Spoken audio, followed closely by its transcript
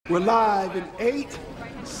We're live in 8,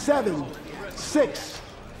 7, 6,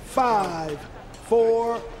 5,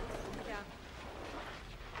 4.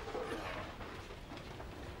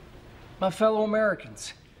 My fellow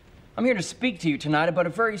Americans, I'm here to speak to you tonight about a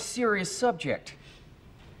very serious subject.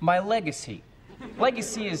 My legacy.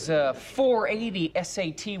 Legacy is a 480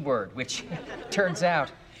 SAT word, which, turns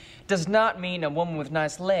out, does not mean a woman with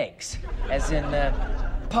nice legs, as in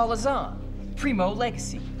Paulazan, primo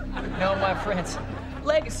legacy. No, my friends,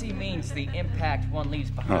 legacy means the impact one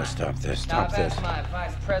leaves behind. Oh, stop this, Now, stop I've this. asked my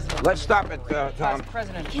vice president. Let's stop it, Tom. Vice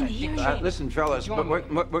President. Can hear you. Listen, fellas, we're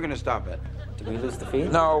gonna stop it. Did we lose the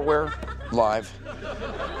feed? No, we're live.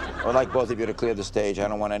 I'd like both of you to clear the stage. I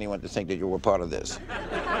don't want anyone to think that you were part of this.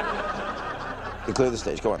 You clear the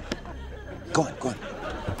stage. Go on. Go on, go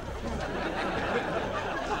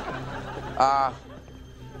on.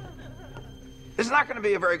 This is not going to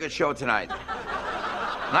be a very good show tonight.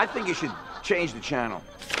 And I think you should change the channel.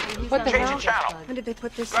 What the Change hell? the channel. When did they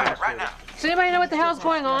put this Go ahead, right now. Does anybody know what the hell's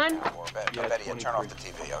going on? Betty, turn off the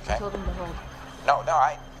TV, okay? Told him to hold. No,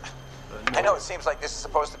 I know it seems like this is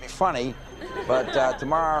supposed to be funny, but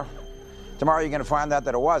tomorrow you're going to find out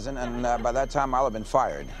that it wasn't, and by that time I'll have been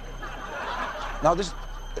fired. No, this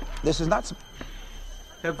is not.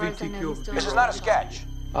 This is not a sketch.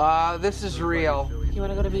 This is real. You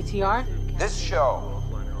want to go to BTR? This show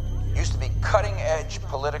used to be cutting-edge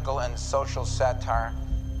political and social satire,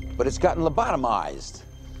 but it's gotten lobotomized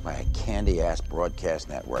by a candy-ass broadcast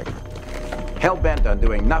network, hell-bent on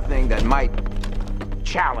doing nothing that might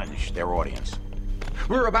challenge their audience.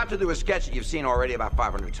 We're about to do a sketch that you've seen already about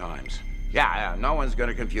 500 times. Yeah, no one's going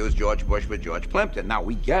to confuse George Bush with George Plimpton. Now,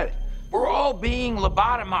 we get it. We're all being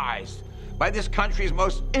lobotomized by this country's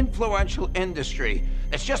most influential industry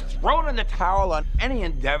that's just thrown in the towel on any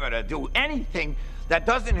endeavor to do anything that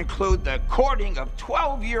doesn't include the courting of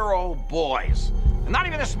 12-year-old boys. And not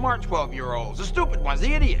even the smart 12-year-olds, the stupid ones,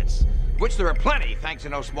 the idiots, which there are plenty, thanks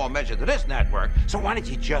in no small measure to this network. So why don't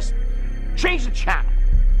you just change the channel?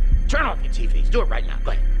 Turn off your TVs. Do it right now.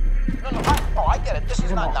 Go ahead. No, I get it. This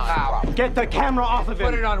is not a problem. Get the camera off of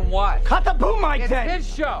him. Put it on what? Cut the boom mic It's then. his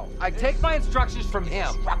show. I take my instructions from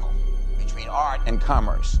him. Struggle between art and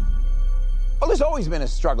commerce. Well, there's always been a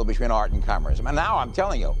struggle between art and commerce. I mean, now I'm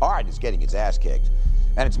telling you, art is getting its ass kicked.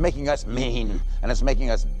 And it's making us mean, and it's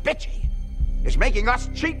making us bitchy. It's making us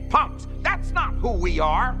cheap punks. That's not who we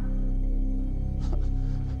are.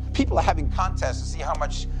 People are having contests to see how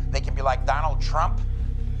much they can be like Donald Trump.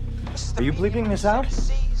 Are you bleeping this out?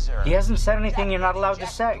 He hasn't said anything you're not allowed to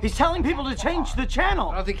say. He's telling people to change the channel.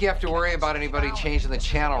 I don't think you have to worry about anybody changing the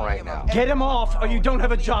channel right now. Get him off, or you don't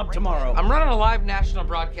have a job tomorrow. I'm running a live national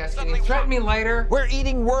broadcast. Can you threaten me later? We're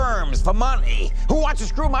eating worms for money. Who wants to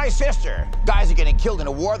screw my sister? Guys are getting killed in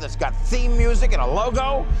a war that's got theme music and a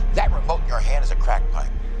logo. That remote in your hand is a crack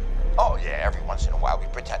pipe. Oh, yeah, every once in a while we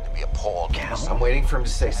pretend to be appalled. I'm waiting for him to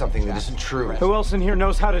say something that isn't true. Who else in here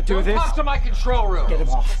knows how to do this? Talk to my control room. Get him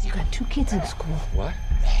off. You got 2 kids in school. What?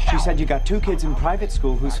 She said you got 2 kids in private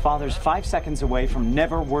school whose father's 5 seconds away from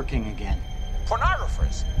never working again.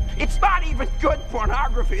 Pornographers. It's not even good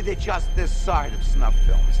pornography. They're just this side of snuff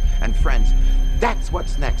films. And friends, that's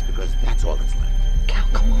what's next, because that's all that's left. Cal,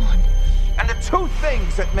 come on. And the 2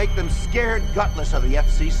 things that make them scared gutless are the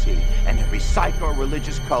FCC and every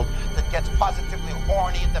psycho-religious cult that gets positively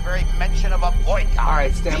horny at the very mention of a boycott. All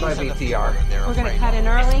right, stand by These are the VTR. people they're We're gonna afraid cut of. in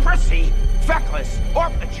early. It's prissy, feckless,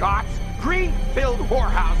 off the charts, greed-filled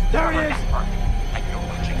whorehouse. There it is. Network. And you're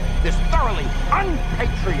watching this thoroughly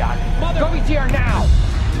unpatriotic Go VTR now!